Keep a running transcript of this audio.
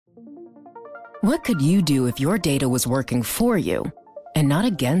What could you do if your data was working for you and not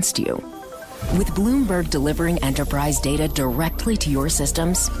against you? With Bloomberg delivering enterprise data directly to your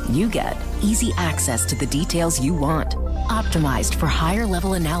systems, you get easy access to the details you want, optimized for higher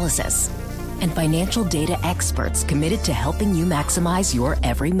level analysis, and financial data experts committed to helping you maximize your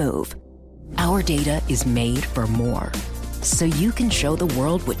every move. Our data is made for more, so you can show the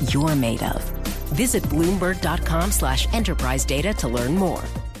world what you're made of. Visit Bloomberg.com/enterprise data to learn more.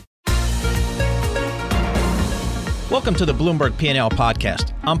 Welcome to the Bloomberg P&L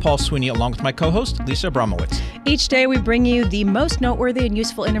podcast. I'm Paul Sweeney along with my co-host, Lisa Abramowitz. Each day we bring you the most noteworthy and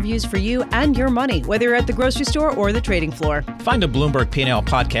useful interviews for you and your money, whether you're at the grocery store or the trading floor. Find the Bloomberg P&L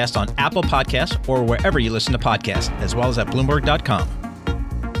podcast on Apple Podcasts or wherever you listen to podcasts, as well as at Bloomberg.com.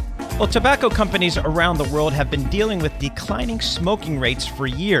 Well, tobacco companies around the world have been dealing with declining smoking rates for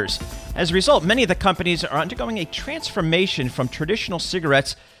years. As a result, many of the companies are undergoing a transformation from traditional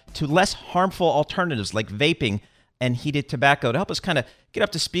cigarettes to less harmful alternatives like vaping and heated tobacco. To help us kind of get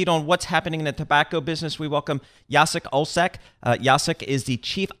up to speed on what's happening in the tobacco business, we welcome Jacek Olszak. Jacek is the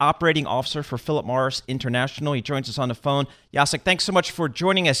Chief Operating Officer for Philip Morris International. He joins us on the phone. Jacek, thanks so much for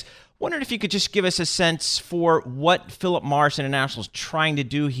joining us. Wondered if you could just give us a sense for what Philip Morris International is trying to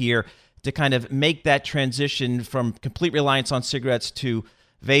do here to kind of make that transition from complete reliance on cigarettes to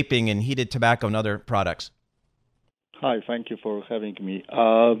vaping and heated tobacco and other products. Hi, thank you for having me.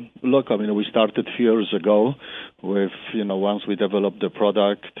 Look, we started a few years ago with, once we developed the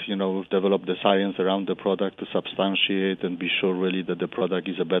product, developed the science around the product to substantiate and be sure really that the product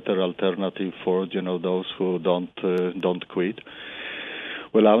is a better alternative for, those who don't quit.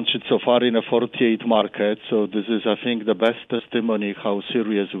 We launched it so far in 48 markets, so this is, I think, the best testimony how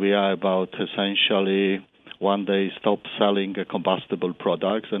serious we are about essentially one day stop selling combustible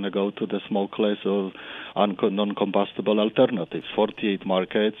products and go to the smokeless or non-combustible alternatives. 48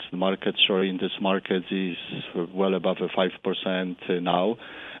 markets. The market share in this market is well above 5% now,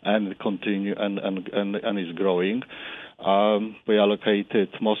 and continue and is growing. We allocated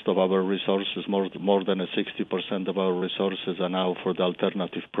most of our resources, more than 60% of our resources are now for the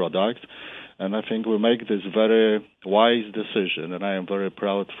alternative product. And I think we make this very wise decision, and I am very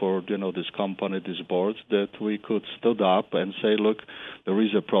proud for this company, this board, that we could stood up and say, look, there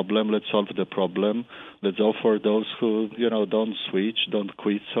is a problem. Let's solve the problem. Let's offer those who don't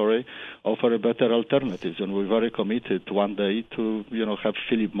quit, offer a better alternatives. And we're very committed one day to have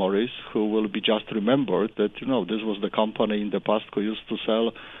Philip Morris, who will be just remembered that this was the company in the past who used to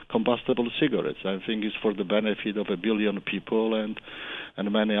sell combustible cigarettes. I think it's for the benefit of 1 billion people and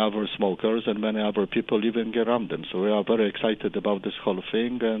many other smokers and many other people living around them. So we are very excited about this whole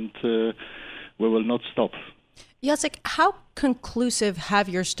thing, and we will not stop. Jacek, how conclusive have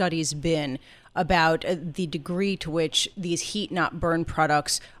your studies been about the degree to which these heat-not-burn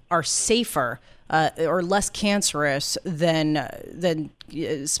products are safer or less cancerous than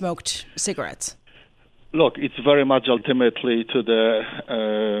smoked cigarettes? Look, it's very much ultimately to the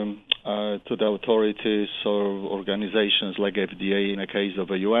authorities or organizations like FDA in the case of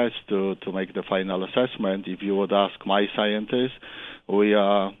the U.S. to make the final assessment. If you would ask my scientists, we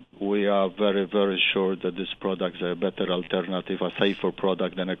are very, very sure that this product is a better alternative, a safer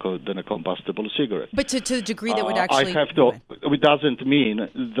product than a combustible cigarette. But to the degree that would actually... It doesn't mean,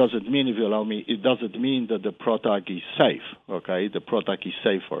 if you allow me, it doesn't mean that the product is safe, okay? The product is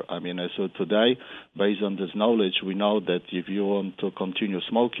safer. So today, based on this knowledge, we know that if you want to continue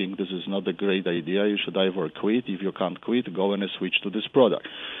smoking, this is not a great idea. You should either quit. If you can't quit, go and switch to this product.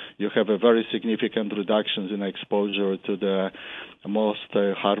 You have a very significant reductions in exposure to the most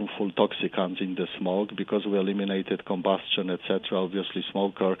harmful toxicants in the smoke because we eliminated combustion, etc. Obviously,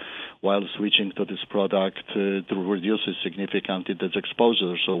 smoker, while switching to this product, to reduce significantly its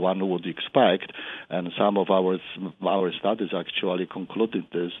exposure. So one would expect, and some of our studies actually concluded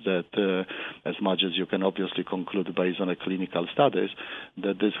this, that as much as you can obviously conclude based on a clinical studies,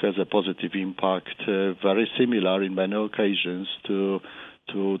 that this has a positive impact, very similar in many occasions to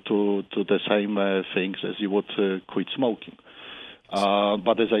the same things as you would quit smoking.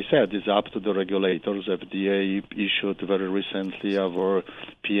 But as I said, it's up to the regulators. FDA issued very recently our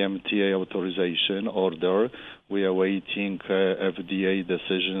PMTA authorization order. We are waiting FDA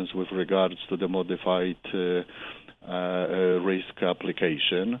decisions with regards to the modified risk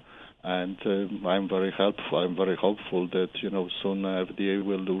application. And I'm very hopeful that soon FDA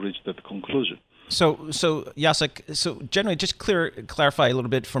will reach that conclusion. So Jacek, generally, just clarify a little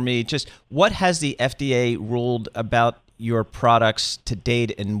bit for me. Just what has the FDA ruled about your products to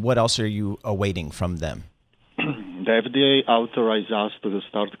date, and what else are you awaiting from them? The FDA authorized us to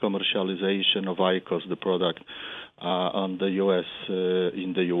start commercialization of IQOS, the product, in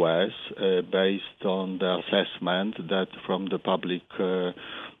the U.S. Based on the assessment that from the public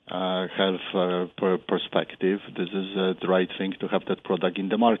health perspective, this is the right thing to have that product in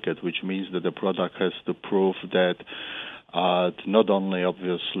the market, which means that the product has to prove that not only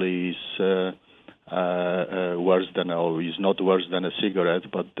obviously is worse than or is not worse than a cigarette,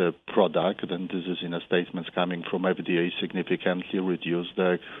 but the product, and this is in a statement coming from FDA, significantly reduce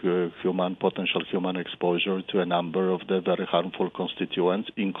the potential human exposure to a number of the very harmful constituents,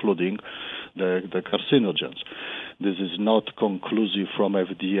 including the carcinogens. This is not conclusive from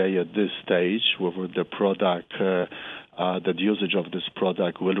FDA at this stage whether the product that usage of this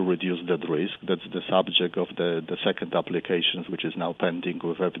product will reduce that risk. That's the subject of the second applications, which is now pending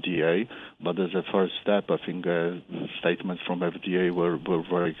with FDA. But as a first step, I think statements from FDA were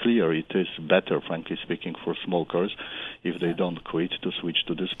very clear. It is better, frankly speaking, for smokers if they don't quit to switch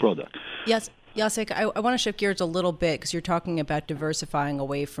to this product. Yes. Jacek, I want to shift gears a little bit because you're talking about diversifying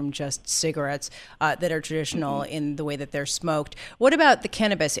away from just cigarettes that are traditional in the way that they're smoked. What about the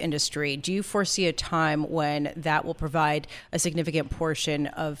cannabis industry? Do you foresee a time when that will provide a significant portion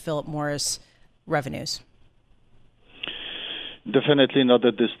of Philip Morris revenues? Definitely not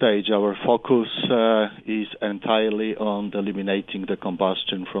at this stage. Our focus is entirely on eliminating the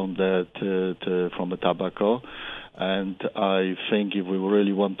combustion from the tobacco. And I think if we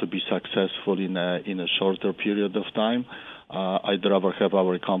really want to be successful in a shorter period of time, I'd rather have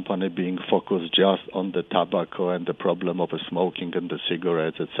our company being focused just on the tobacco and the problem of smoking and the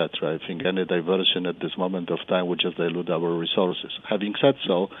cigarettes, etc. I think any diversion at this moment of time would just dilute our resources. Having said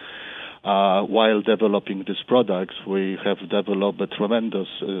so, while developing these products, we have developed a tremendous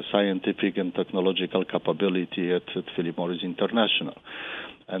scientific and technological capability at Philip Morris International.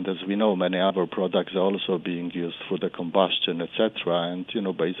 And as we know, many other products are also being used for the combustion, etc. And,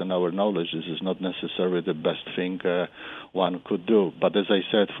 based on our knowledge, this is not necessarily the best thing one could do. But as I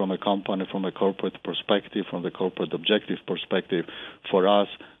said, from a company, from a corporate perspective, from the corporate objective perspective, for us,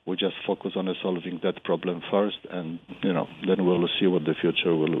 we just focus on solving that problem first, and, then we'll see what the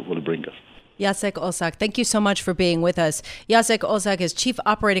future will bring us. Jacek Olsak, thank you so much for being with us. Jacek Olsak is Chief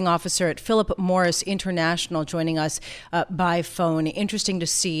Operating Officer at Philip Morris International, joining us by phone. Interesting to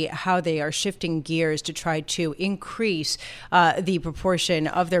see how they are shifting gears to try to increase the proportion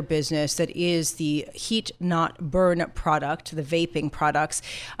of their business that is the heat not burn product, the vaping products.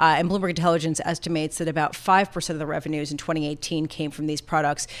 And Bloomberg Intelligence estimates that about 5% of the revenues in 2018 came from these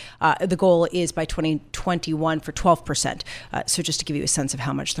products. The goal is by 2021 for 12%. So just to give you a sense of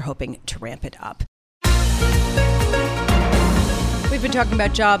how much they're hoping to ramp it up. We've been talking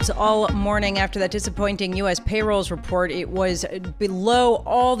about jobs all morning after that disappointing U.S. payrolls report. It was below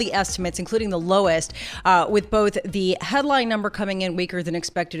all the estimates, including the lowest, with both the headline number coming in weaker than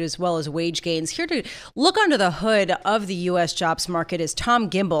expected as well as wage gains. Here to look under the hood of the U.S. jobs market is Tom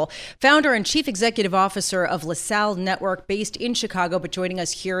Gimbel, founder and chief executive officer of LaSalle Network, based in Chicago, but joining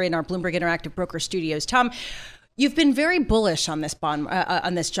us here in our Bloomberg Interactive Broker studios. Tom, you've been very bullish on this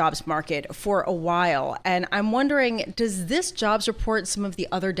on this jobs market for a while, and I'm wondering, does this jobs report, some of the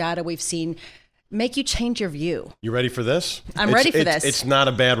other data we've seen, make you change your view? You ready for this? I'm ready for this. It's not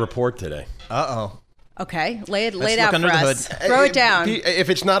a bad report today. Okay, lay it out for us. Throw it down. If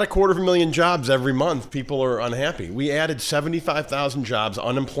it's not 250,000 jobs every month, people are unhappy. We added 75,000 jobs.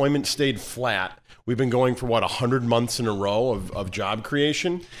 Unemployment stayed flat. We've been going for 100 months in a row of job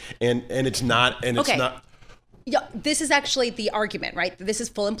creation, and it's not. And okay. It's not. Yeah, this is actually the argument, right? This is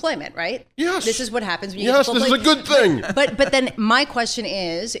full employment, right? Yes. This is what happens when you get full employment. This is a good thing. But then my question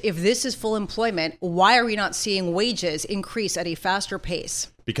is, if this is full employment, why are we not seeing wages increase at a faster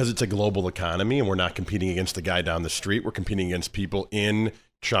pace? Because it's a global economy, and we're not competing against the guy down the street. We're competing against people in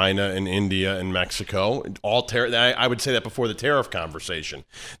China and India and Mexico. I would say that before the tariff conversation,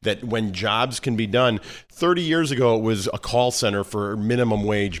 that when jobs can be done, 30 years ago it was a call center for minimum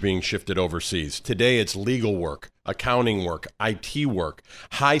wage being shifted overseas. Today it's legal work, accounting work, IT work,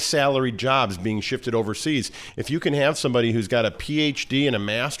 high salary jobs being shifted overseas. If you can have somebody who's got a PhD and a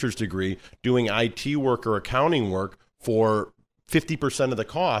master's degree doing IT work or accounting work for 50% of the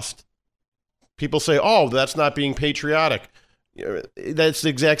cost, people say, oh, that's not being patriotic. That's the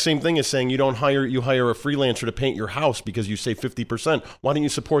exact same thing as saying you hire a freelancer to paint your house because you save 50%. Why don't you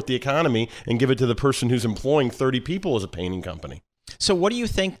support the economy and give it to the person who's employing 30 people as a painting company? So what do you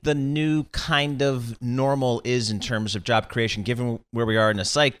think the new kind of normal is in terms of job creation, given where we are in a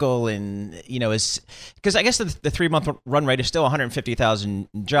cycle? And, because I guess the 3-month run rate is still 150,000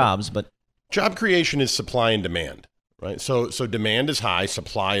 jobs, but job creation is supply and demand. Right. So demand is high,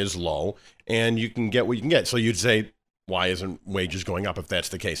 supply is low, and you can get what you can get. So you'd say Why isn't wages going up if that's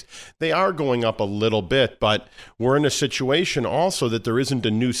the case? They are going up a little bit, but we're in a situation also that there isn't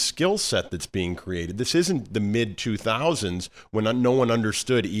a new skill set that's being created. This isn't the mid-2000s when no one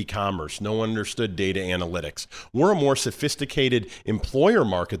understood e-commerce, no one understood data analytics. We're a more sophisticated employer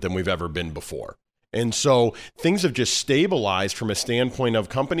market than we've ever been before. And so things have just stabilized from a standpoint of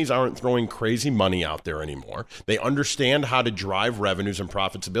companies aren't throwing crazy money out there anymore. They understand how to drive revenues and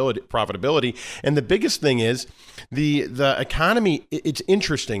profitability. And the biggest thing is the economy, it's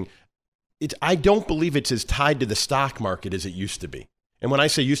interesting. I don't believe it's as tied to the stock market as it used to be. And when I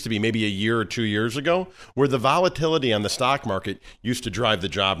say used to be, maybe a year or 2 years ago, where the volatility on the stock market used to drive the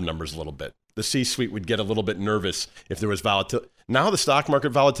job numbers a little bit. The C-suite would get a little bit nervous if there was volatility. Now the stock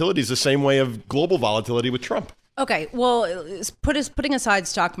market volatility is the same way of global volatility with Trump. Okay, well, putting aside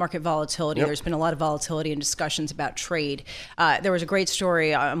stock market volatility, Yep. There's been a lot of volatility and discussions about trade. There was a great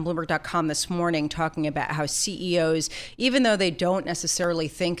story on Bloomberg.com this morning talking about how CEOs, even though they don't necessarily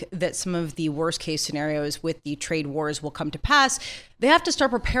think that some of the worst case scenarios with the trade wars will come to pass, they have to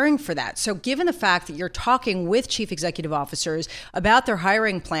start preparing for that. So given the fact that you're talking with chief executive officers about their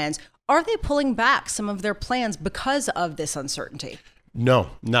hiring plans, are they pulling back some of their plans because of this uncertainty?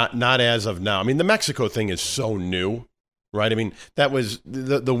 No, not as of now. I mean, the Mexico thing is so new, right? I mean, that was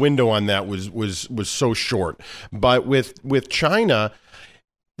the window on that was so short. But with China,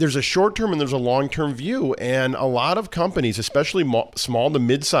 there's a short-term and there's a long-term view, and a lot of companies, especially small to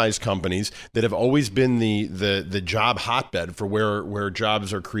mid-sized companies that have always been the job hotbed for where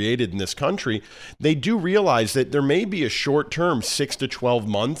jobs are created in this country, they do realize that there may be a short-term 6 to 12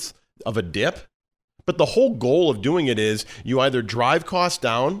 months of a dip. But the whole goal of doing it is you either drive costs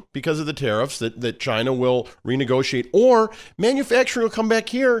down because of the tariffs that China will renegotiate, or manufacturing will come back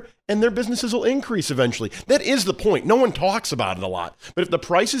here and their businesses will increase eventually. That is the point. No one talks about it a lot. But if the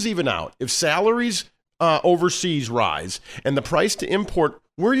prices even out, if salaries overseas rise and the price to import,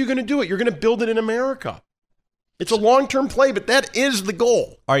 where are you going to do it? You're going to build it in America. It's a long-term play, but that is the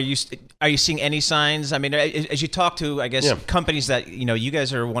goal. Are you seeing any signs? I mean, as you talk to, I guess, companies that, you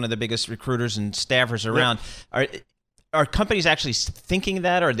guys are one of the biggest recruiters and staffers around, are companies actually thinking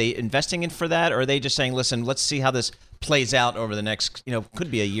that? Are they investing in for that? Or are they just saying, listen, let's see how this plays out over the next,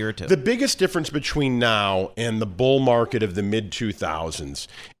 could be a year or two? The biggest difference between now and the bull market of the mid-2000s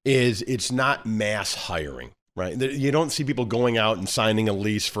is it's not mass hiring. Right. You don't see people going out and signing a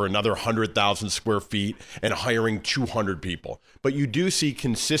lease for another 100,000 square feet and hiring 200 people. But you do see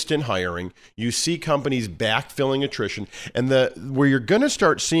consistent hiring. You see companies backfilling attrition. And where you're going to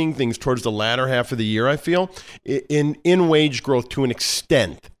start seeing things towards the latter half of the year, I feel, in wage growth to an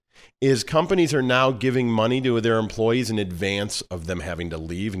extent, is companies are now giving money to their employees in advance of them having to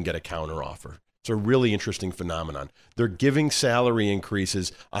leave and get a counteroffer. It's a really interesting phenomenon. They're giving salary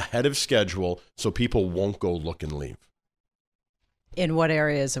increases ahead of schedule so people won't go look and leave. In what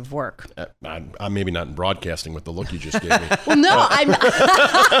areas of work? I'm maybe not in broadcasting with the look you just gave me. Well, no, I'm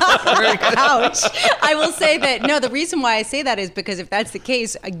ouch. I will say that, no, the reason why I say that is because if that's the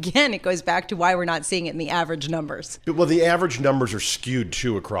case, again, it goes back to why we're not seeing it in the average numbers. Well, the average numbers are skewed,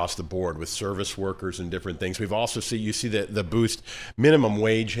 too, across the board with service workers and different things. We've also you see the boost. Minimum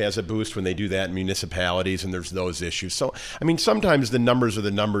wage has a boost when they do that in municipalities, and there's those issues. So, I mean, sometimes the numbers are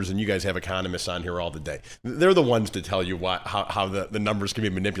the numbers, and you guys have economists on here all the day. They're the ones to tell you how the numbers can be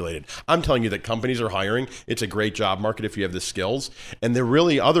manipulated. I'm telling you that companies are hiring. It's a great job market if you have the skills. And the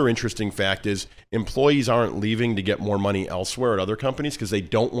really other interesting fact is employees aren't leaving to get more money elsewhere at other companies because they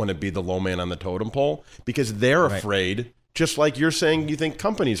don't want to be the low man on the totem pole because they're afraid, just like you're saying you think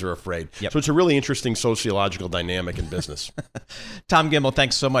companies are afraid. Yep. So it's a really interesting sociological dynamic in business. Tom Gimbel,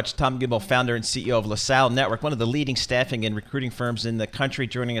 thanks so much. Tom Gimbel, founder and CEO of LaSalle Network, one of the leading staffing and recruiting firms in the country,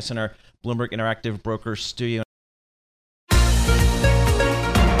 joining us in our Bloomberg Interactive Brokers studio.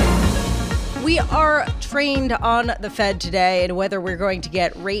 We are trained on the Fed today and whether we're going to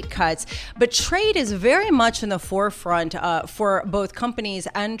get rate cuts, but trade is very much in the forefront for both companies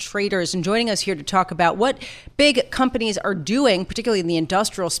and traders. And joining us here to talk about what big companies are doing, particularly in the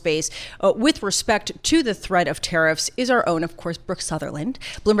industrial space, with respect to the threat of tariffs is our own, of course, Brooke Sutherland,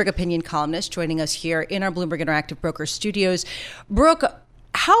 Bloomberg opinion columnist, joining us here in our Bloomberg Interactive Brokers studios. Brooke,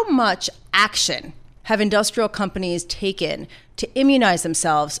 how much action have industrial companies taken to immunize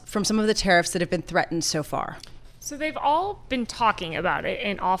themselves from some of the tariffs that have been threatened so far? So they've all been talking about it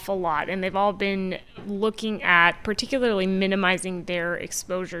an awful lot, and they've all been looking at particularly minimizing their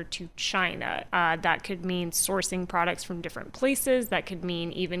exposure to China. That could mean sourcing products from different places. That could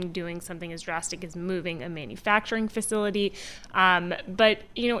mean even doing something as drastic as moving a manufacturing facility. But,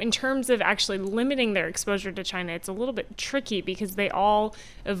 in terms of actually limiting their exposure to China, it's a little bit tricky because they all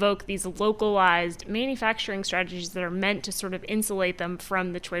evoke these localized manufacturing strategies that are meant to sort of insulate them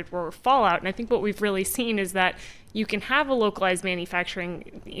from the trade war fallout. And I think what we've really seen is that you can have a localized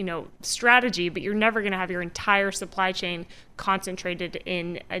manufacturing, strategy, but you're never going to have your entire supply chain concentrated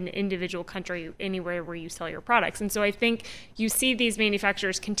in an individual country anywhere where you sell your products. And so I think you see these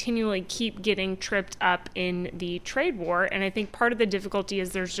manufacturers continually keep getting tripped up in the trade war. And I think part of the difficulty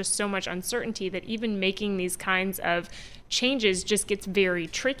is there's just so much uncertainty that even making these kinds of changes just gets very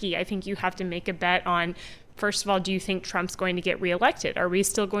tricky. I think you have to make a bet on, first of all, do you think Trump's going to get reelected? Are we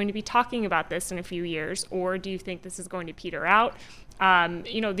still going to be talking about this in a few years? Or do you think this is going to peter out?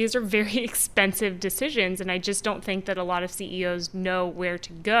 These are very expensive decisions, and I just don't think that a lot of CEOs know where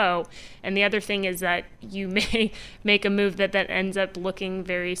to go. And the other thing is that you may make a move that ends up looking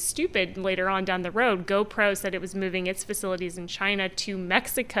very stupid later on down the road. GoPro said it was moving its facilities in China to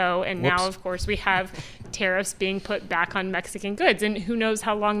Mexico, and now, of course, we have tariffs being put back on Mexican goods, and who knows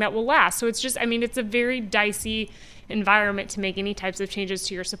how long that will last. So it's just, it's a very dicey environment to make any types of changes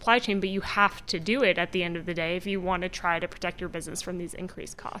to your supply chain, but you have to do it at the end of the day if you want to try to protect your business from these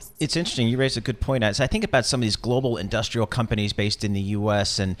increased costs. It's interesting. You raised a good point. As I think about some of these global industrial companies based in the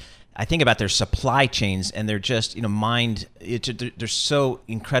U.S., and I think about their supply chains, and they're just, they're so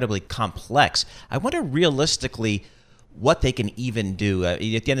incredibly complex. I wonder realistically what they can even do. At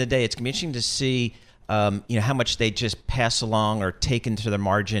the end of the day, it's going to be interesting to see how much they just pass along or take into their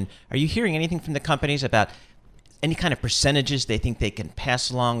margin. Are you hearing anything from the companies about any kind of percentages they think they can pass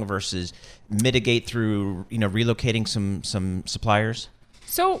along versus mitigate through, relocating some suppliers?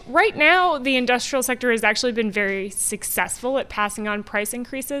 So right now, the industrial sector has actually been very successful at passing on price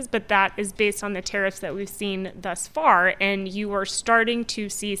increases, but that is based on the tariffs that we've seen thus far. And you are starting to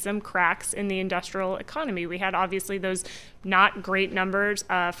see some cracks in the industrial economy. We had obviously those not great numbers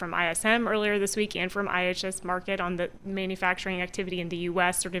from ISM earlier this week and from IHS Markit on the manufacturing activity in the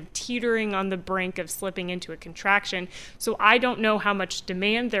U.S. sort of teetering on the brink of slipping into a contraction. So I don't know how much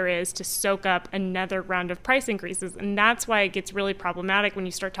demand there is to soak up another round of price increases. And that's why it gets really problematic when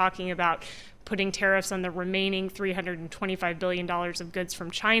you start talking about putting tariffs on the remaining $325 billion of goods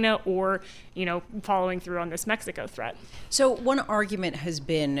from China or, following through on this Mexico threat. So one argument has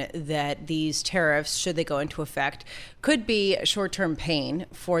been that these tariffs, should they go into effect, could be short-term pain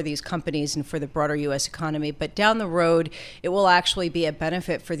for these companies and for the broader U.S. economy. But down the road, it will actually be a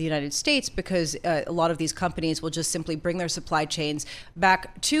benefit for the United States because a lot of these companies will just simply bring their supply chains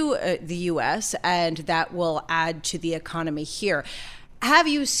back to the U.S. and that will add to the economy here. Have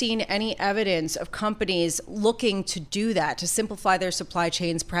you seen any evidence of companies looking to do that, to simplify their supply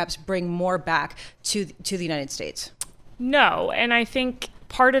chains, perhaps bring more back to the United States? No, and I think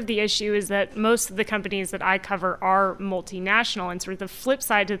part of the issue is that most of the companies that I cover are multinational, and sort of the flip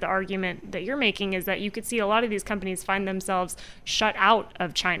side to the argument that you're making is that you could see a lot of these companies find themselves shut out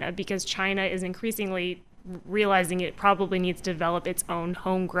of China because China is increasingly realizing it probably needs to develop its own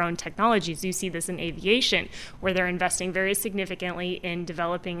homegrown technologies. You see this in aviation, where they're investing very significantly in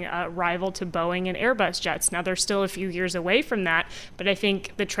developing a rival to Boeing and Airbus jets. Now, they're still a few years away from that, but I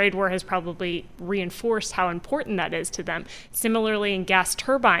think the trade war has probably reinforced how important that is to them. Similarly, in gas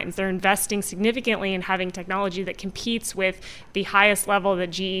turbines, they're investing significantly in having technology that competes with the highest level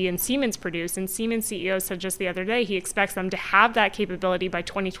that GE and Siemens produce. And Siemens CEO said just the other day he expects them to have that capability by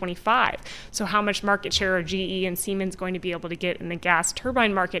 2025. So how much market share are GE and Siemens going to be able to get in the gas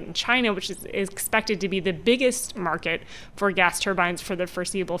turbine market in China, which is expected to be the biggest market for gas turbines for the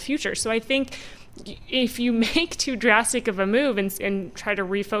foreseeable future? So I think if you make too drastic of a move and try to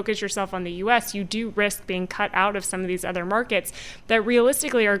refocus yourself on the U.S., you do risk being cut out of some of these other markets that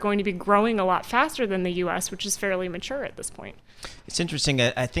realistically are going to be growing a lot faster than the U.S., which is fairly mature at this point. It's interesting.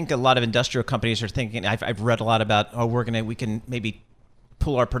 I think a lot of industrial companies are thinking, I've read a lot about, we can maybe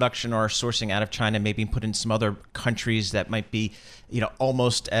pull our production or our sourcing out of China, maybe put in some other countries that might be,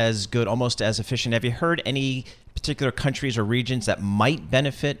 almost as good, almost as efficient. Have you heard any particular countries or regions that might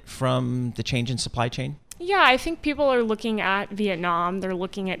benefit from the change in supply chain? Yeah, I think people are looking at Vietnam, they're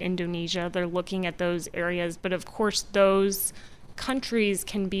looking at Indonesia, they're looking at those areas, but of course those countries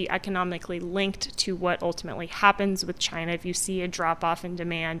can be economically linked to what ultimately happens with China. If you see a drop-off in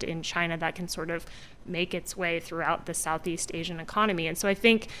demand in China, that can sort of make its way throughout the Southeast Asian economy. And so I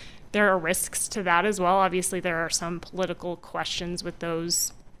think there are risks to that as well. Obviously, there are some political questions with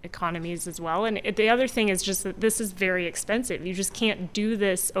those economies as well. And the other thing is just that this is very expensive. You just can't do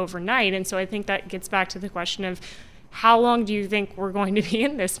this overnight. And so I think that gets back to the question of how long do you think we're going to be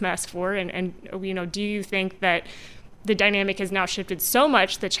in this mess for? And do you think that the dynamic has now shifted so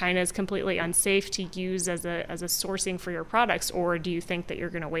much that China is completely unsafe to use as a sourcing for your products, or do you think that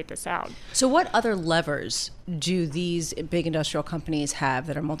you're going to wait this out? So what other levers do these big industrial companies have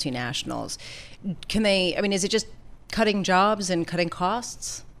that are multinationals? Is it just cutting jobs and cutting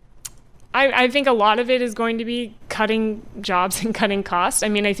costs? I think a lot of it is going to be cutting jobs and cutting costs. I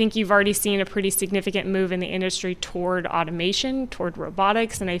mean, I think you've already seen a pretty significant move in the industry toward automation, toward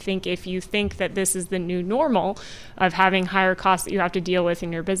robotics. And I think if you think that this is the new normal of having higher costs that you have to deal with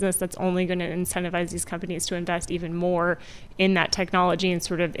in your business, that's only going to incentivize these companies to invest even more in that technology and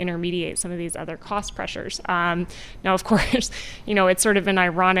sort of intermediate some of these other cost pressures. Now, of course, it's sort of an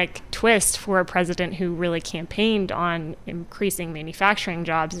ironic twist for a president who really campaigned on increasing manufacturing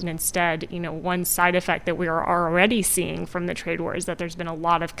jobs, and instead, one side effect that we are already seeing from the trade war is that there's been a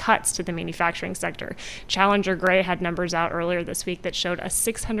lot of cuts to the manufacturing sector. Challenger Gray had numbers out earlier this week that showed a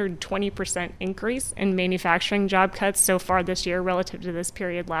 620% increase in manufacturing job cuts so far this year relative to this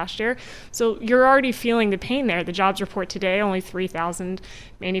period last year. So you're already feeling the pain there. The jobs report today, only 3,000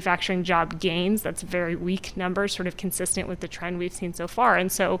 manufacturing job gains. That's a very weak number, sort of consistent with the trend we've seen so far.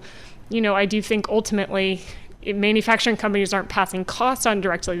 And so, I do think ultimately manufacturing companies aren't passing costs on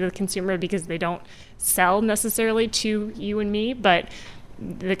directly to the consumer because they don't sell necessarily to you and me, but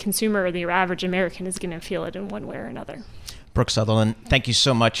the consumer or the average American is going to feel it in one way or another. Brooke Sutherland, thank you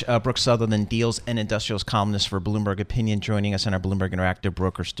so much. Brooke Sutherland, deals and industrials columnist for Bloomberg Opinion, joining us in our Bloomberg Interactive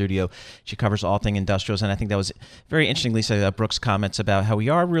Broker Studio. She covers all things industrials, and I think that was very interesting, Lisa, Brooke's comments about how we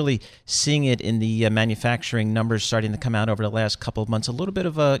are really seeing it in the manufacturing numbers starting to come out over the last couple of months. A little bit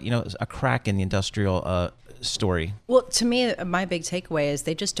of a crack in the industrial story. Well, to me, my big takeaway is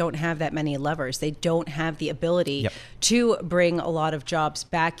they just don't have that many levers. They don't have the ability to bring a lot of jobs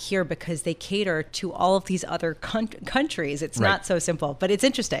back here because they cater to all of these other countries. It's not so simple, but it's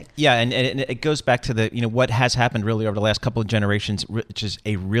interesting. Yeah, and it goes back to the what has happened really over the last couple of generations, which is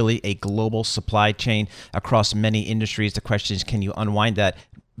a global supply chain across many industries. The question is, can you unwind that?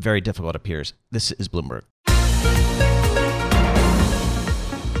 Very difficult, appears. This is Bloomberg.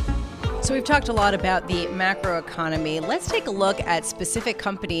 So we've talked a lot about the macro economy. Let's take a look at specific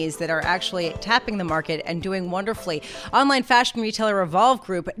companies that are actually tapping the market and doing wonderfully. Online fashion retailer Revolve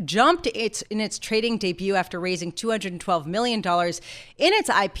Group jumped in its trading debut after raising $212 million in its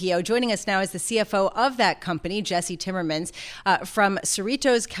IPO. Joining us now is the CFO of that company, Jesse Timmermans, from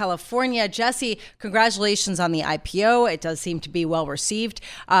Cerritos, California. Jesse, congratulations on the IPO. It does seem to be well received.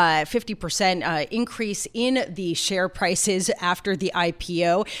 50% increase in the share prices after the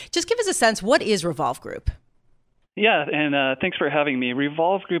IPO. Just give us a sense, what is Revolve Group? Yeah, and thanks for having me.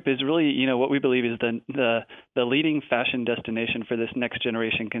 Revolve Group is really, what we believe is the leading fashion destination for this next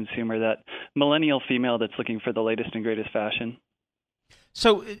generation consumer, that millennial female that's looking for the latest and greatest fashion.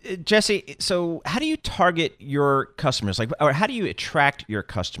 So, Jesse, how do you target your customers? Or how do you attract your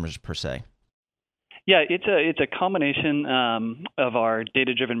customers per se? Yeah, it's a combination of our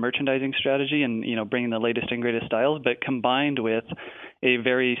data-driven merchandising strategy and bringing the latest and greatest styles, but combined with a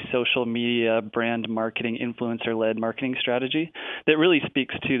very social media brand marketing influencer-led marketing strategy that really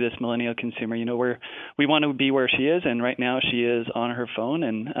speaks to this millennial consumer. We want to be where she is, and right now she is on her phone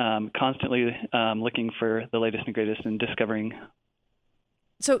and constantly looking for the latest and greatest and discovering.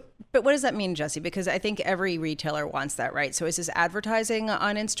 So, but what does that mean, Jesse? Because I think every retailer wants that, right? So is this advertising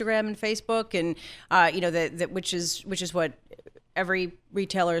on Instagram and Facebook and, which is what every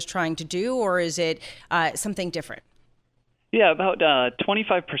retailer is trying to do, or is it something different? Yeah, about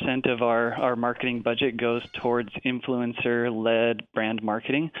 25% of our marketing budget goes towards influencer-led brand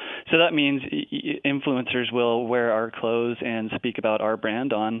marketing. So that means influencers will wear our clothes and speak about our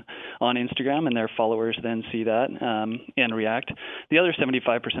brand on Instagram, and their followers then see that and react. The other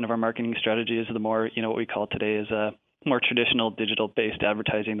 75% of our marketing strategy is the more, what we call today is a more traditional digital-based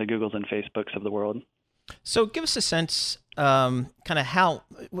advertising, the Googles and Facebooks of the world. So give us a sense, kind of how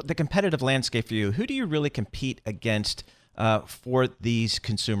the competitive landscape for you. Who do you really compete against for these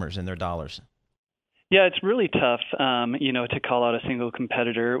consumers and their dollars? Yeah, it's really tough, to call out a single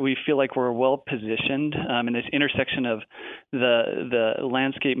competitor. We feel like we're well positioned in this intersection of the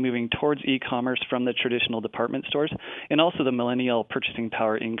landscape moving towards e-commerce from the traditional department stores, and also the millennial purchasing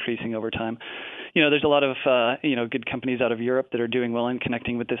power increasing over time. There's a lot of good companies out of Europe that are doing well in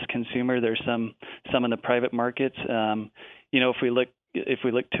connecting with this consumer. There's some in the private markets. If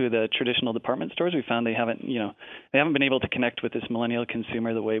we look to the traditional department stores, we found they haven't been able to connect with this millennial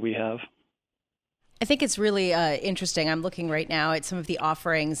consumer the way we have. I think it's really interesting. I'm looking right now at some of the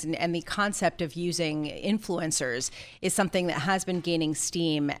offerings, and the concept of using influencers is something that has been gaining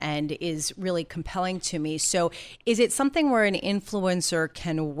steam and is really compelling to me. So is it something where an influencer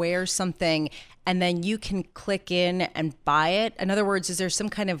can wear something and then you can click in and buy it? In other words, is there some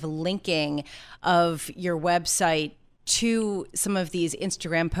kind of linking of your website to some of these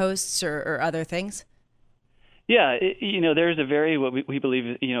Instagram posts or other things? Yeah, there's a very, what we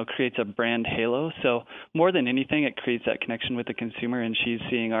believe, creates a brand halo. So more than anything, it creates that connection with the consumer, and she's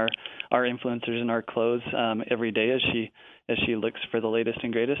seeing our influencers in our clothes every day as she looks for the latest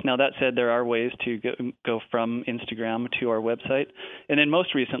and greatest. Now, that said, there are ways to go from Instagram to our website. And then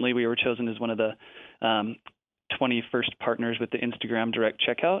most recently, we were chosen as one of the 20 first partners with the Instagram direct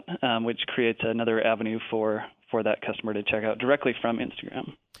checkout, which creates another avenue for that customer to check out directly from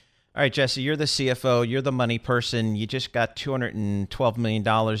Instagram. All right, Jesse, you're the CFO. You're the money person. You just got $212 million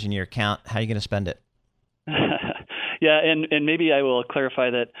in your account. How are you going to spend it? Yeah, and maybe I will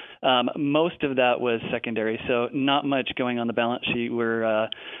clarify that most of that was secondary, so not much going on the balance sheet.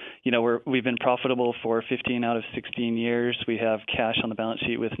 We've been profitable for 15 out of 16 years. We have cash on the balance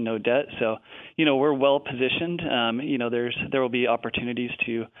sheet with no debt, so we're well positioned. There will be opportunities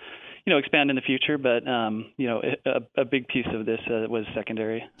to expand in the future, but a big piece of this was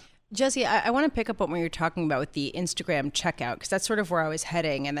secondary. Jesse, I want to pick up on what you're talking about with the Instagram checkout, because that's sort of where I was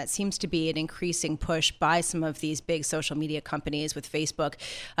heading, and that seems to be an increasing push by some of these big social media companies, with Facebook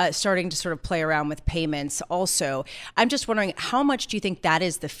starting to sort of play around with payments also. I'm just wondering, how much do you think that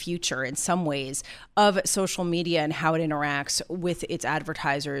is the future in some ways of social media and how it interacts with its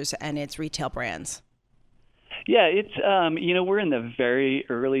advertisers and its retail brands? Yeah, it's we're in the very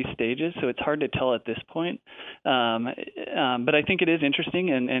early stages, so it's hard to tell at this point. But I think it is interesting,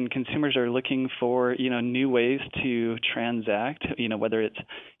 and consumers are looking for new ways to transact. Whether it's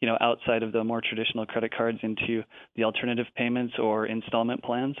outside of the more traditional credit cards into the alternative payments or installment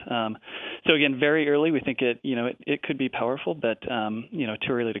plans. So again, very early. We think it could be powerful, but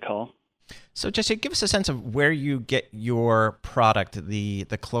too early to call. So, Jesse, give us a sense of where you get your product, the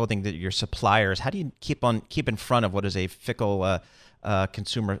clothing that your suppliers. How do you keep in front of what is a fickle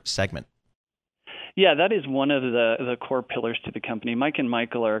consumer segment? Yeah, that is one of the core pillars to the company. Mike and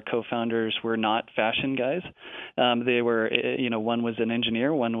Michael, our co-founders, were not fashion guys. They were, one was an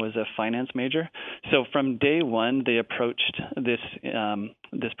engineer, one was a finance major. So from day one, they approached this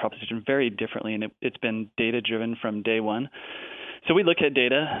proposition very differently, and it's been data-driven from day one. So we look at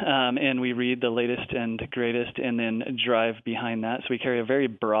data and we read the latest and greatest and then drive behind that. So we carry a very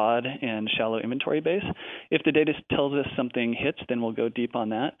broad and shallow inventory base. If the data tells us something hits, then we'll go deep on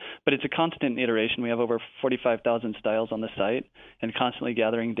that. But it's a constant iteration. We have over 45,000 styles on the site and constantly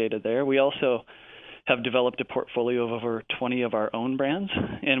gathering data there. We also have developed a portfolio of over 20 of our own brands,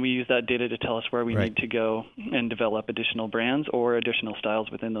 and we use that data to tell us where we need to go and develop additional brands or additional styles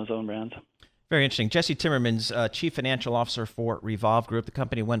within those own brands. Very interesting. Jesse Timmermans, Chief Financial Officer for Revolve Group. The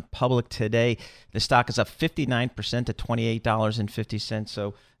company went public today. The stock is up 59% to $28.50.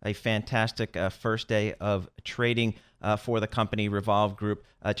 So a fantastic first day of trading for the company, Revolve Group.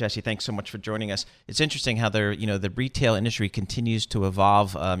 Jesse, thanks so much for joining us. It's interesting how the retail industry continues to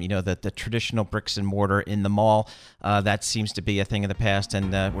evolve. The traditional bricks and mortar in the mall, that seems to be a thing of the past,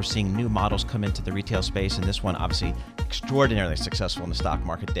 and we're seeing new models come into the retail space, and this one obviously extraordinarily successful in the stock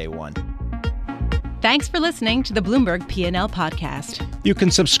market day one. Thanks for listening to the Bloomberg P&L podcast. You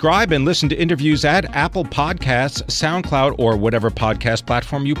can subscribe and listen to interviews at Apple Podcasts, SoundCloud, or whatever podcast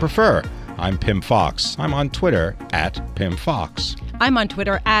platform you prefer. I'm Pim Fox. I'm on Twitter @PimFox. I'm on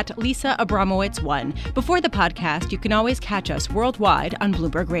Twitter @LisaAbramowitz1. Before the podcast, you can always catch us worldwide on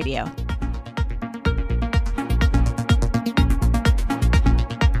Bloomberg Radio.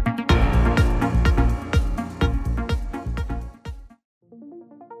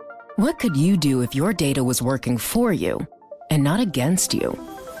 What could you do if your data was working for you and not against you?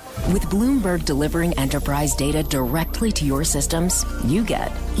 With Bloomberg delivering enterprise data directly to your systems, you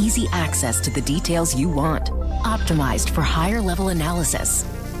get easy access to the details you want, optimized for higher-level analysis,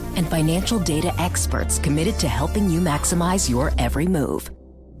 and financial data experts committed to helping you maximize your every move.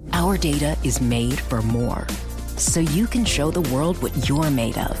 Our data is made for more, so you can show the world what you're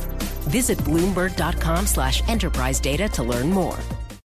made of. Visit Bloomberg.com/enterprise data to learn more.